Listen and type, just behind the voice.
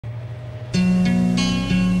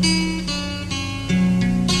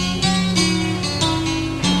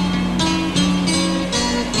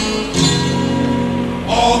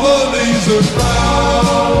are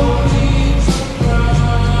brown,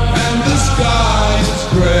 and the sky is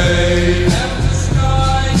gray.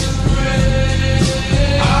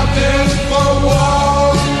 I've been for a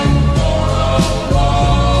walk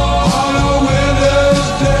on a winter's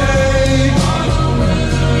day.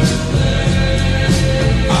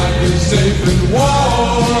 I'd be safe and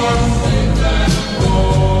warm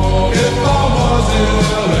if I was in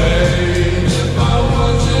LA.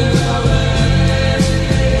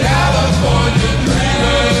 California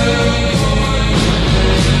dreaming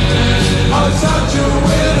on such a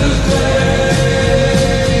winter's day.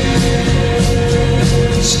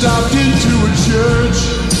 Stopped into a church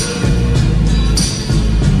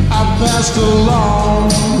I passed along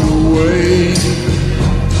the way.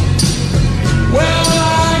 Well,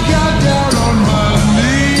 I got down on my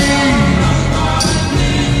knees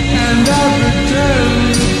and I pretend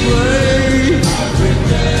to pray.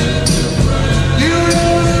 You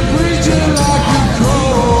know the preacher like a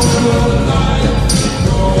cold.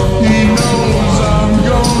 He knows I'm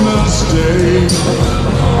gonna stay.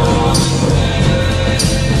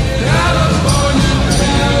 California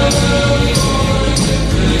dreaming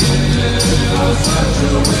on such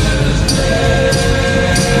a winter's day.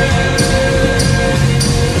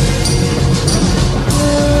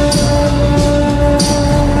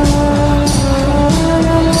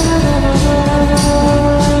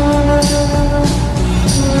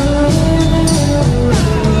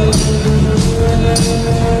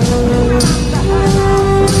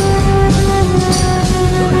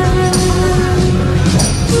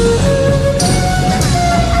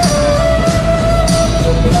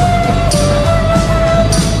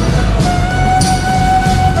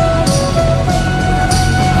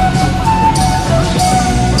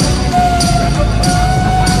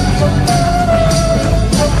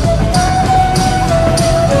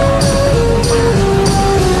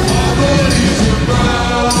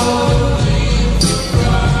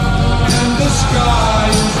 Sky